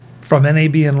From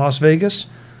NAB in Las Vegas,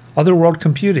 Otherworld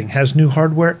Computing has new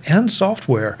hardware and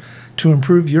software to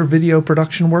improve your video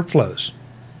production workflows.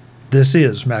 This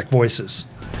is MacVoices.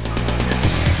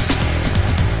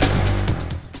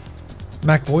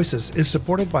 MacVoices is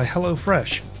supported by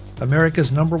HelloFresh,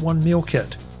 America's #1 meal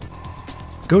kit.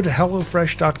 Go to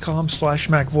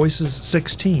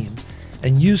hellofresh.com/MacVoices16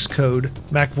 and use code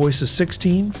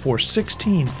MacVoices16 for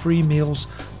 16 free meals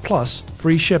plus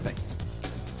free shipping.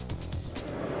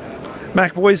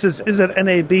 MacVoices is at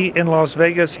NAB in Las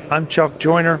Vegas. I'm Chuck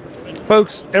Joyner.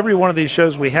 Folks, every one of these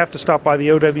shows we have to stop by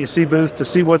the OWC booth to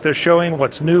see what they're showing,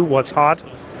 what's new, what's hot.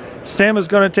 Sam is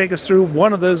going to take us through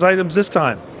one of those items this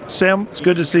time. Sam, it's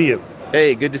good to see you.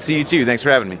 Hey, good to see you too. Thanks for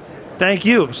having me. Thank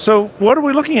you. So what are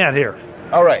we looking at here?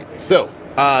 All right, so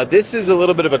this is a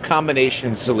little bit of a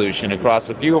combination solution across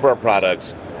a few of our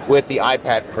products with the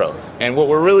iPad Pro. And what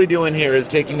we're really doing here is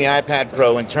taking the iPad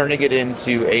Pro and turning it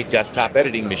into a desktop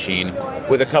editing machine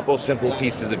with a couple simple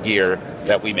pieces of gear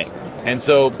that we make. And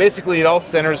so basically it all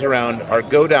centers around our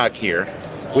Go dock here,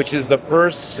 which is the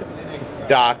first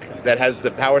dock that has the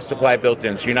power supply built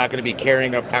in, so you're not going to be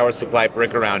carrying a power supply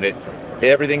brick around it.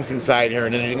 Everything's inside here,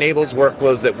 and it enables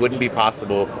workflows that wouldn't be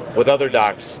possible with other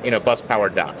docks,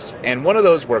 bus-powered docks. And one of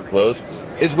those workflows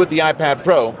is with the iPad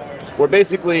Pro, where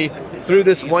basically through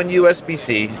this one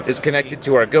USB-C is connected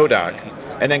to our Go dock,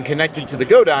 and then connected to the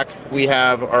Go dock, we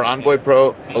have our Envoy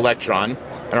Pro Electron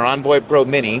and our Envoy Pro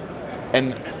Mini,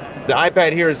 and the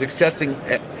iPad here is accessing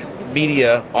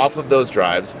media off of those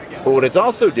drives, but what it's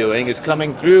also doing is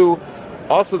coming through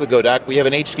also the Go dock. We have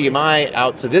an HDMI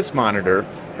out to this monitor,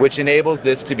 which enables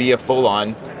this to be a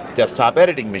full-on desktop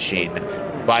editing machine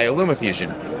via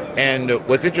LumaFusion. And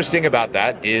what's interesting about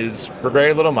that is for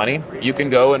very little money, you can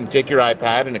go and take your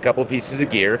iPad and a couple pieces of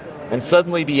gear and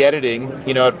suddenly be editing,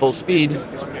 at full speed,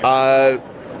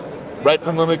 right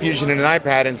from LumaFusion in an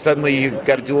iPad, and suddenly you've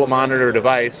got a dual monitor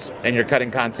device and you're cutting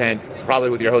content probably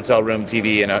with your hotel room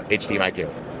TV and a HDMI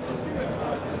cable.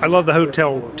 I love the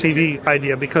hotel TV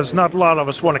idea because not a lot of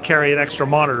us want to carry an extra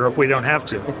monitor if we don't have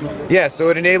to. Yeah, so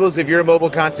it enables, if you're a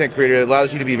mobile content creator, it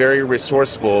allows you to be very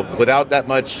resourceful without that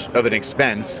much of an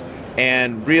expense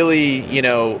and really,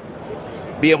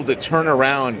 be able to turn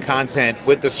around content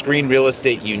with the screen real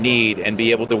estate you need and be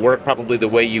able to work probably the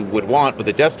way you would want with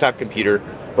a desktop computer.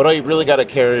 But all you really got to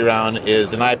carry around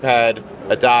is an iPad,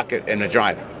 a dock, and a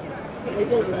drive.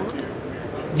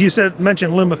 You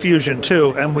mentioned LumaFusion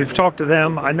too, and we've talked to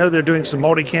them. I know they're doing some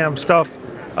multicam stuff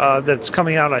that's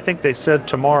coming out, I think they said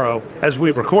tomorrow as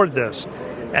we record this.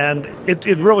 And it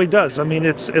really does. I mean,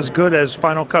 it's as good as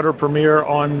Final Cut or Premiere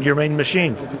on your main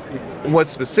machine.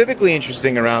 What's specifically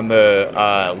interesting around the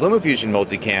LumaFusion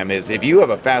multicam is if you have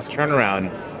a fast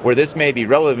turnaround where this may be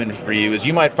relevant for you, is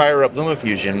you might fire up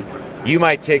LumaFusion, you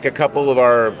might take a couple of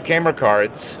our camera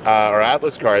cards, or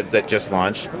Atlas cards that just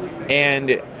launched,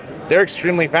 and they're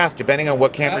extremely fast depending on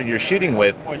what camera you're shooting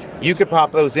with. You could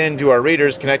pop those into our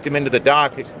readers, connect them into the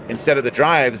dock instead of the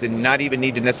drives, and not even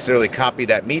need to necessarily copy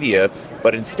that media,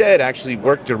 but instead actually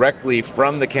work directly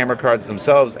from the camera cards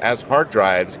themselves as hard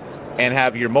drives and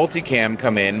have your multicam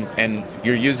come in, and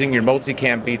you're using your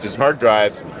multicam feeds as hard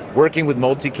drives, working with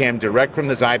multicam direct from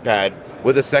this iPad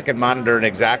with a second monitor in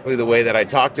exactly the way that I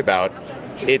talked about.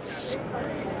 It's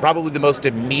probably the most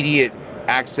immediate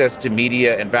access to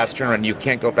media and fast turnaround. You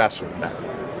can't go faster than that.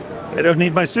 I don't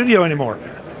need my studio anymore.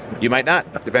 You might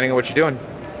not, depending on what you're doing.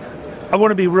 I want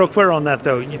to be real clear on that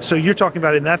though. So you're talking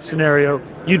about in that scenario,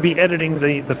 you'd be editing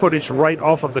the footage right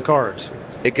off of the cards.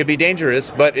 It could be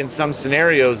dangerous, but in some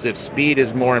scenarios, if speed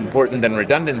is more important than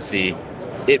redundancy,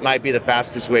 it might be the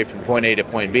fastest way from point A to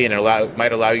point B, and it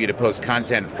might allow you to post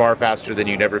content far faster than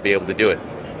you'd ever be able to do it.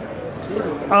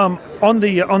 On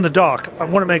the dock, I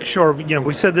want to make sure,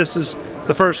 we said this is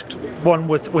the first one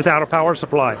without a power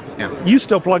supply. Yeah. You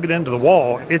still plug it into the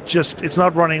wall. It's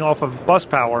not running off of bus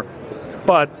power,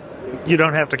 but you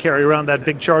don't have to carry around that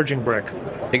big charging brick.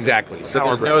 Exactly. So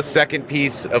there's no second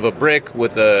piece of a brick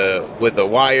with a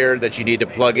wire that you need to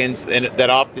plug in, and that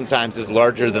oftentimes is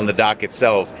larger than the dock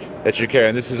itself that you're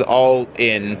carrying. This is all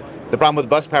in. The problem with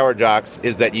bus power docks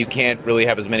is that you can't really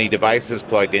have as many devices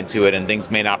plugged into it, and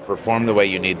things may not perform the way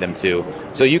you need them to.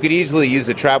 So you could easily use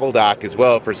a travel dock as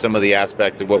well for some of the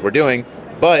aspect of what we're doing,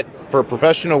 but for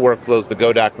professional workflows, the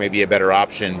Go dock may be a better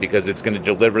option because it's going to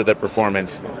deliver the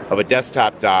performance of a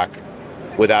desktop dock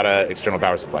without an external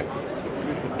power supply.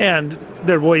 And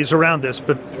there are ways around this,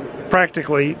 but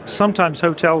practically, sometimes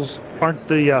hotels aren't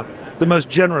the most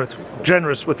generous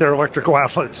with their electrical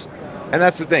outlets. And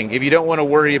that's the thing. If you don't want to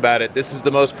worry about it, this is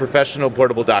the most professional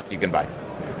portable dock you can buy.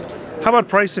 How about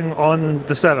pricing on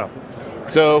the setup?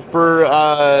 So for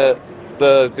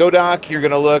the Go Dock, you're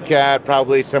going to look at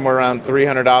probably somewhere around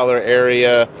 $300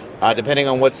 area, depending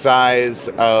on what size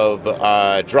of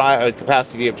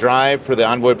capacity of drive. For the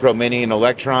Envoy Pro Mini and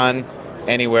Electron,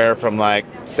 anywhere from like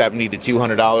 $70 to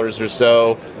 $200 or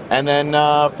so. And then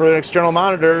for an external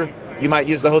monitor, you might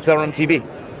use the hotel room TV.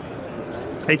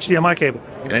 HDMI cable.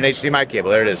 And an HDMI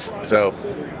cable, there it is. So,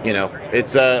 you know,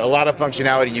 it's a lot of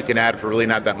functionality you can add for really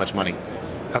not that much money.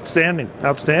 Outstanding,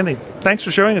 outstanding. Thanks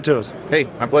for showing it to us. Hey,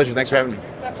 my pleasure. Thanks for having me.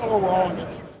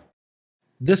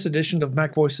 This edition of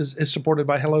MacVoices is supported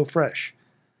by HelloFresh.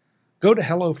 Go to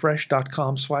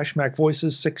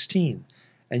hellofresh.com/MacVoices16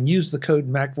 and use the code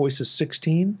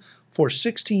MacVoices16 for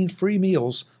 16 free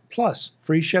meals plus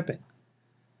free shipping.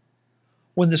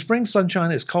 When the spring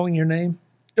sunshine is calling your name,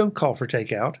 don't call for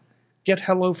takeout. Get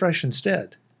HelloFresh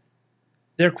instead.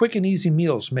 Their quick and easy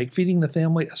meals make feeding the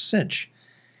family a cinch,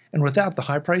 and without the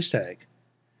high price tag.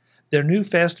 Their new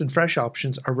fast and fresh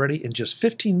options are ready in just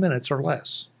 15 minutes or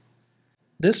less.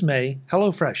 This May,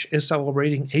 HelloFresh is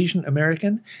celebrating Asian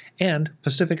American and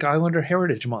Pacific Islander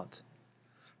Heritage Month.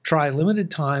 Try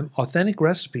limited-time, authentic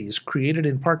recipes created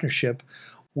in partnership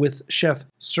with Chef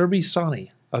Serbi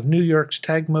Sani of New York's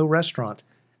Tagmo restaurant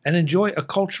and enjoy a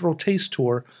cultural taste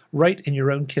tour right in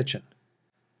your own kitchen.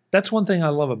 That's one thing I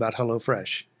love about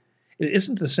HelloFresh. It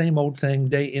isn't the same old thing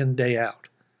day in, day out.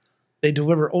 They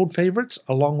deliver old favorites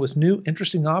along with new,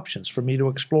 interesting options for me to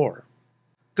explore.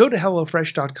 Go to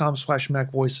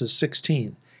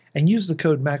hellofresh.com/MacVoices16 and use the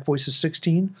code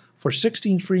MacVoices16 for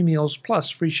 16 free meals plus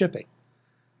free shipping.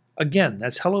 Again,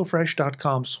 that's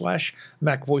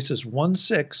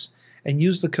hellofresh.com/MacVoices16 and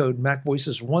use the code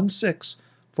MacVoices16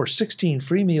 for 16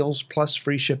 free meals plus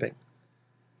free shipping.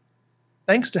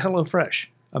 Thanks to HelloFresh,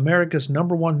 America's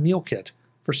 #1 meal kit,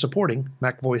 for supporting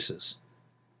MacVoices.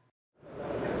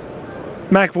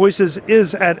 MacVoices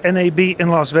is at NAB in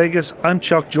Las Vegas. I'm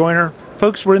Chuck Joyner.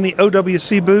 Folks, we're in the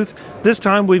OWC booth. This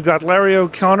time we've got Larry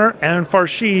O'Connor and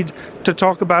Farshid to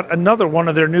talk about another one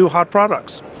of their new hot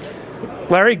products.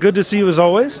 Larry, good to see you as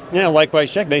always. Yeah,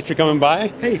 likewise, Chuck. Thanks for coming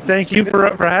by. Hey, thank you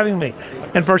for having me.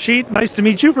 And Farshid, nice to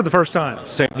meet you for the first time.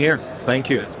 Same here. Thank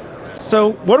you.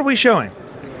 So, what are we showing?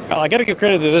 Well, I got to give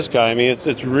credit to this guy. I mean,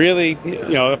 it's really,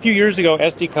 a few years ago,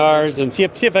 SD cards and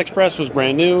CF Express was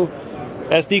brand new.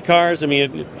 SD cards, I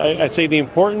mean, I'd say the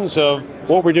importance of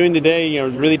what we're doing today,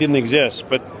 really didn't exist.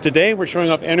 But today we're showing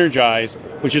off Energize,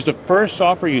 which is the first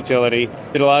software utility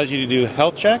that allows you to do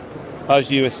health check, allows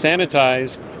you to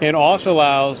sanitize, and also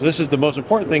allows, this is the most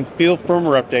important thing, field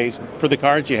firmware updates for the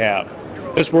cards you have.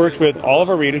 This works with all of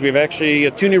our readers. We have actually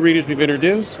 2 new readers we've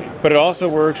introduced, but it also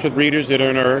works with readers that are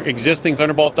in our existing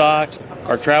Thunderbolt docks,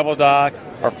 our Travel dock,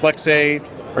 our Flex 8,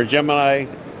 our Gemini.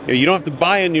 You don't have to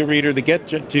buy a new reader to get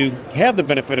to have the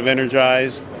benefit of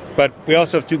Energize, but we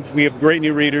also have great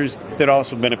new readers that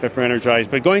also benefit from Energize.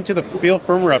 But going to the field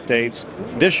firmware updates,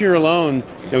 this year alone,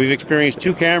 we've experienced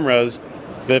 2 cameras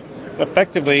that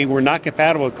effectively were not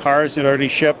compatible with cars that already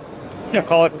shipped,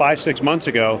 call it 5-6 months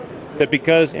ago, that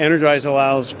because Energize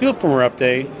allows field firmware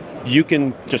update, you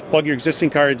can just plug your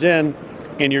existing cards in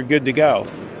and you're good to go.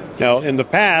 Now, in the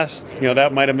past,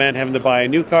 that might have meant having to buy a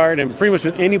new card, and pretty much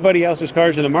with anybody else's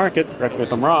cards in the market, correct me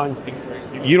if I'm wrong,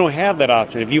 you don't have that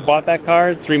option. If you bought that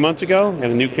card 3 months ago and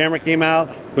a new camera came out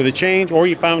with a change, or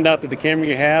you found out that the camera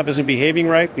you have isn't behaving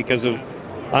right because of,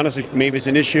 honestly, maybe it's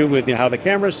an issue with how the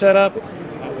camera's set up,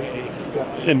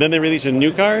 and then they release a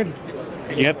new card,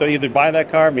 you have to either buy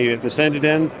that card, maybe you have to send it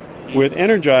in. With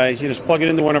Energize, you just plug it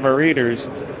into one of our readers,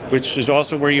 which is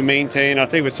also where you maintain, I'll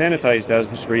tell you what Sanitize does,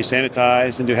 which is where you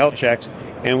sanitize and do health checks,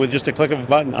 and with just a click of a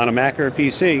button on a Mac or a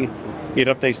PC, it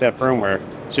updates that firmware.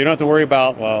 So you don't have to worry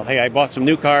about, well, hey, I bought some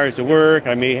new cards that work,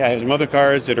 I may have some other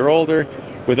cards that are older.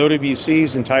 With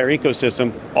OWC's entire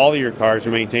ecosystem, all of your cards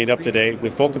are maintained up to date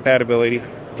with full compatibility,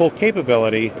 full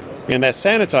capability, and that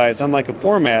Sanitize, unlike a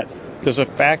format, does a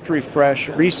factory fresh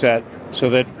reset so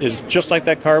that it's just like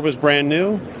that card was brand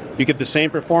new. You get the same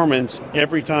performance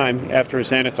every time after a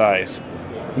sanitize.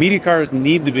 Media cards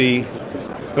need to be.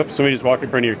 Oops, somebody just walked in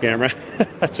front of your camera.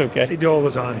 That's okay. They do all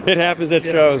the time. It happens at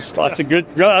shows. Lots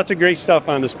of great stuff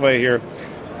on display here.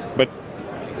 But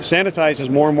sanitize is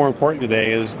more and more important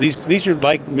today. Is these are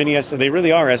like mini SSDs. They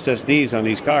really are SSDs on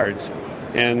these cards,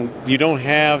 and you don't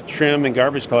have trim and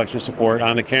garbage collection support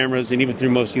on the cameras and even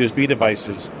through most USB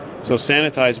devices. So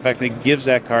sanitize effectively gives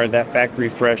that card that factory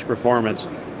fresh performance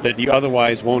that you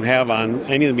otherwise won't have on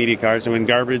any of the media cards. And when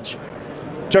garbage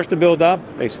starts to build up,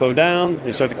 they slow down,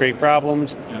 they start to create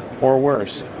problems, or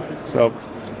worse. So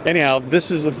anyhow, this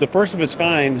is the first of its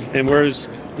kind, and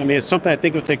it's something I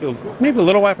think will take maybe a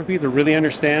little while for people to really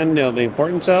understand the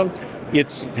importance of.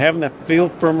 it's having that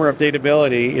field firmware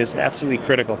updatability is absolutely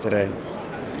critical today.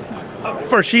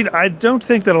 Farshid, I don't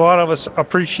think that a lot of us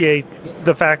appreciate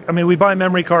the fact, I mean, we buy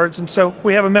memory cards, and so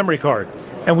we have a memory card,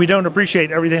 and we don't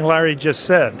appreciate everything Larry just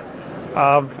said.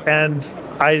 And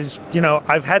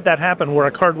I've had that happen where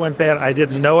a card went bad, I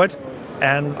didn't know it,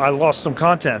 and I lost some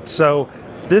content. So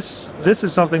this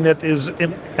is something that is,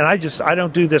 and I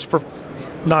don't do this,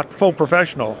 not full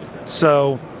professional.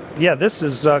 So yeah, this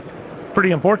is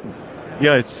pretty important.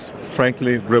 Yeah, it's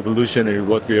frankly revolutionary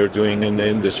what we are doing in the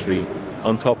industry.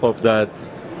 On top of that,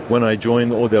 when I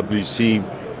joined OWC,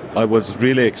 I was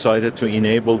really excited to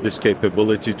enable this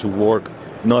capability to work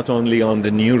not only on the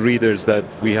new readers that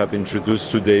we have introduced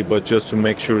today, but just to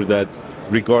make sure that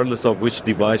regardless of which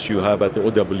device you have at the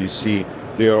OWC,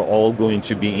 they are all going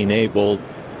to be enabled.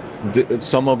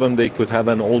 Some of them, they could have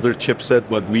an older chipset,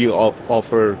 but we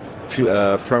offer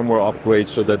firmware upgrades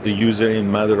so that the user, in a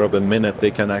matter of a minute,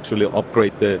 they can actually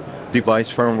upgrade the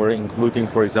device firmware, including,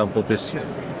 for example, this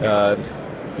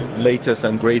latest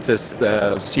and greatest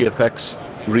CFX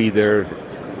reader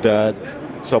that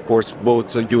supports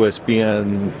both USB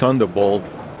and Thunderbolt.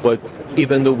 But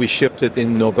even though we shipped it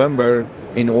in November,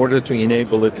 in order to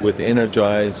enable it with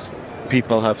Energize,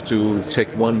 people have to take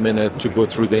 1 minute to go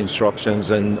through the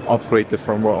instructions and upgrade the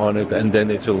firmware on it, and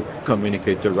then it will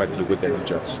communicate directly with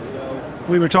Energize.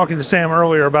 We were talking to Sam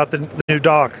earlier about the new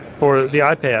dock for the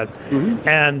iPad,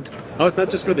 and it's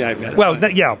not just for the iPad. well,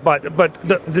 yeah, but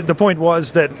the point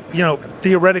was that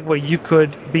theoretically you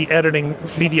could be editing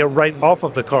media right off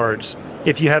of the cards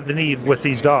if you have the need with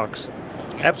these docks.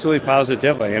 Absolutely,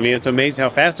 positively. I mean, it's amazing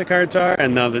how fast the cards are,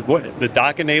 and what the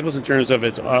dock enables in terms of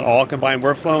its all combined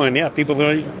workflow. And yeah,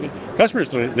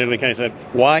 customers literally kind of said,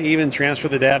 why even transfer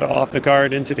the data off the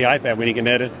card into the iPad when you can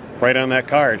edit right on that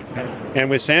card?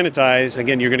 And with Sanitize,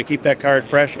 again, you're going to keep that card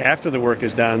fresh after the work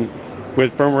is done.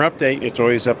 With firmware update, it's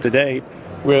always up to date.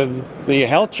 With the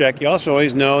health check, you also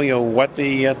always know, what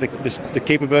the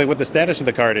capability, what the status of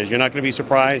the card is. You're not going to be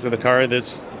surprised with a card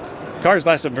cars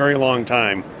last a very long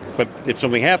time. But if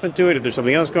something happened to it, if there's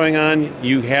something else going on,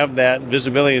 you have that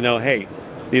visibility to know, hey,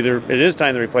 either it is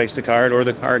time to replace the card or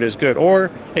the card is good.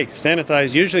 Or, hey,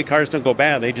 Sanitize, usually cards don't go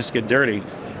bad, they just get dirty.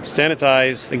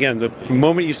 Sanitize, again, the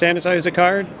moment you sanitize a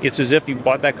card, it's as if you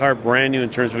bought that card brand new in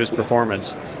terms of its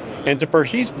performance. And to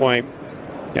Farshid's point,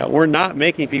 we're not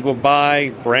making people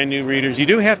buy brand new readers.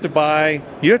 You have to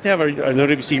have an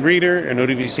OWC reader, an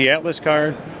OWC Atlas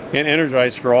card, and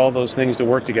Energize for all those things to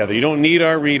work together. You don't need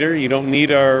our reader, you don't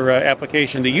need our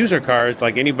application to use our cards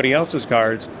like anybody else's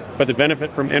cards, but to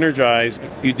benefit from Energize,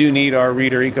 you do need our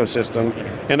reader ecosystem.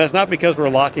 And that's not because we're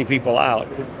locking people out.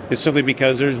 It's simply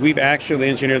because we've actually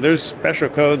engineered, there's special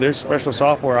code, there's special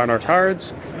software on our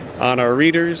cards, on our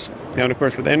readers, and of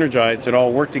course with Energize, it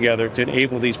all work together to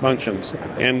enable these functions.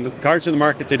 And the cards in the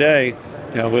market today,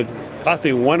 with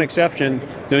possibly one exception,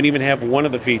 don't even have one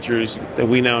of the features that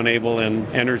we now enable in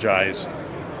Energize.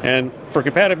 And for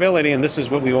compatibility, and this is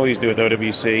what we always do with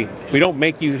OWC, we don't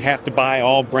make you have to buy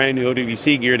all brand new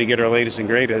OWC gear to get our latest and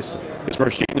greatest. As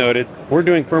Farshid noted, we're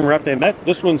doing firmware update.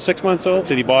 This one's 6 months old,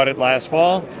 so you bought it last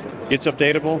fall. It's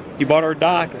updatable. You bought our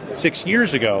dock 6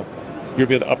 years ago. You'll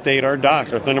be able to update our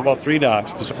docks, our Thunderbolt 3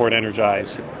 docks, to support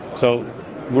Energize. So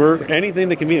we're anything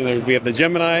that can be there. We have the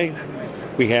Gemini,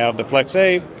 we have the Flex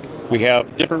 8, we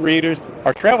have different readers.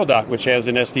 Our travel dock, which has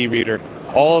an SD reader,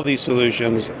 all of these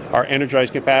solutions are Energize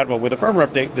compatible with a firmware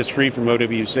update that's free from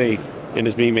OWC and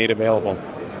is being made available.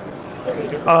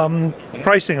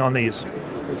 Pricing on these?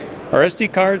 Our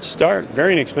SD cards start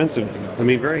very inexpensive. I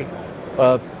mean, very.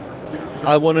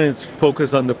 I want to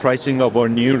focus on the pricing of our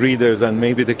new readers and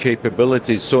maybe the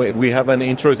capabilities. So we have an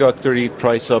introductory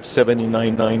price of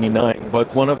 $79.99.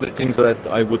 But one of the things that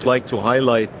I would like to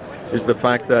highlight is the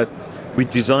fact that we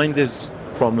designed this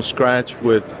from scratch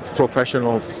with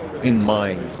professionals in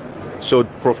mind. So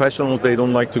professionals, they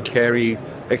don't like to carry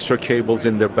extra cables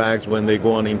in their bags when they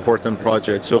go on important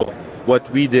projects. So what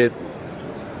we did,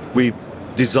 we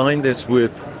designed this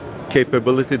with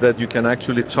capability that you can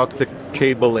actually tuck the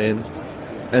cable in,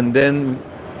 and then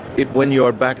when you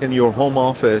are back in your home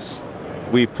office,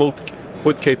 we put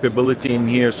capability in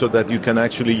here so that you can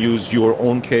actually use your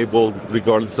own cable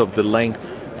regardless of the length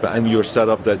and your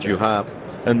setup that you have.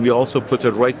 And we also put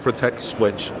a write protect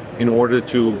switch in order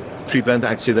to prevent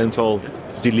accidental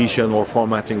deletion or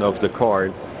formatting of the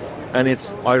card. And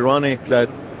it's ironic that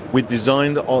we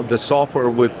designed all the software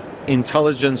with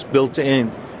intelligence built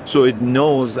in, so it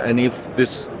knows, and if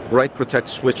this write protect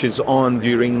switch is on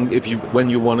when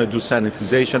you want to do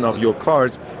sanitization of your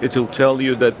cards, it will tell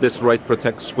you that this write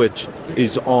protect switch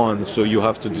is on, so you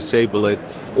have to disable it.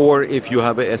 Or if you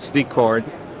have a SD card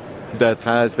that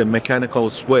has the mechanical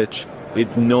switch,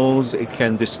 it knows it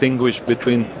can distinguish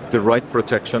between the write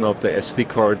protection of the SD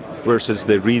card versus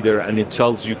the reader, and it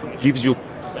gives you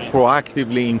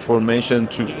proactively information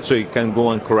so you can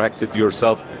go and correct it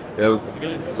yourself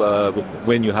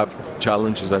when you have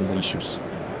challenges and issues.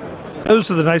 Those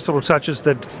are the nice little touches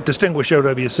that distinguish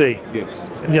OWC. Yes.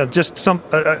 Yeah, just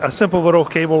a simple little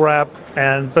cable wrap,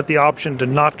 but the option to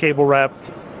not cable wrap.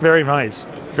 Very nice,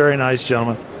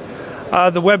 gentlemen.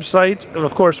 The website,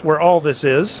 of course, where all this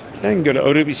is. You can go to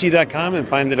OWC.com and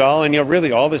find it all. And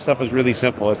really, all this stuff is really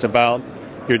simple. It's about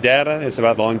your data, it's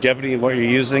about longevity of what you're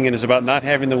using, and it's about not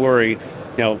having to worry.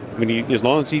 As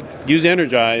long as you use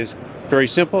Energize, very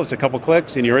simple. It's a couple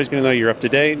clicks, and you're always going to know you're up to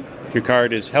date. Your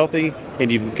card is healthy, and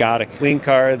you've got a clean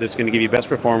card that's going to give you best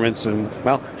performance. And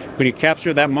when you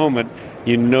capture that moment,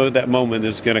 you know that moment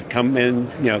is going to come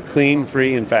in, clean,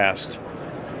 free, and fast.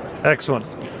 Excellent.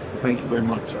 Thank you very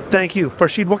much. Thank you.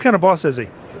 Farshid, what kind of boss is he?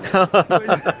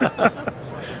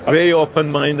 Very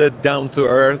open-minded, down to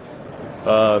earth.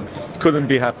 Couldn't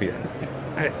be happier.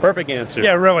 Perfect answer.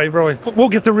 Yeah, really. We'll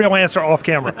get the real answer off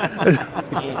camera.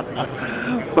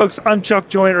 Folks, I'm Chuck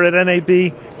Joyner at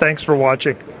NAB. Thanks for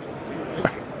watching.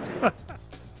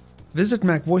 Visit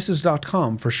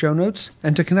MacVoices.com for show notes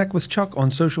and to connect with Chuck on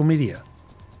social media.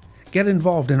 Get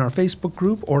involved in our Facebook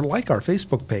group or like our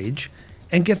Facebook page,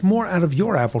 and get more out of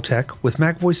your Apple tech with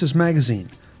MacVoices Magazine,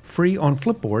 free on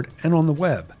Flipboard and on the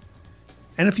web.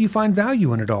 And if you find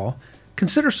value in it all,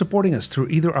 consider supporting us through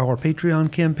either our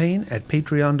Patreon campaign at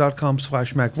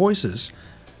patreon.com/MacVoices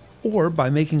or by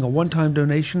making a one-time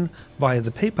donation via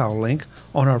the PayPal link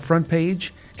on our front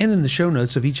page and in the show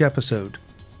notes of each episode.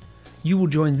 You will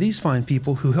join these fine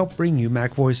people who help bring you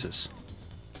Mac Voices.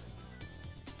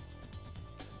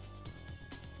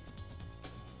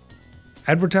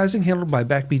 Advertising handled by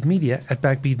Backbeat Media at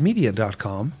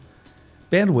backbeatmedia.com.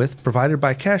 Bandwidth provided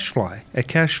by CacheFly at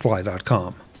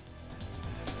cachefly.com.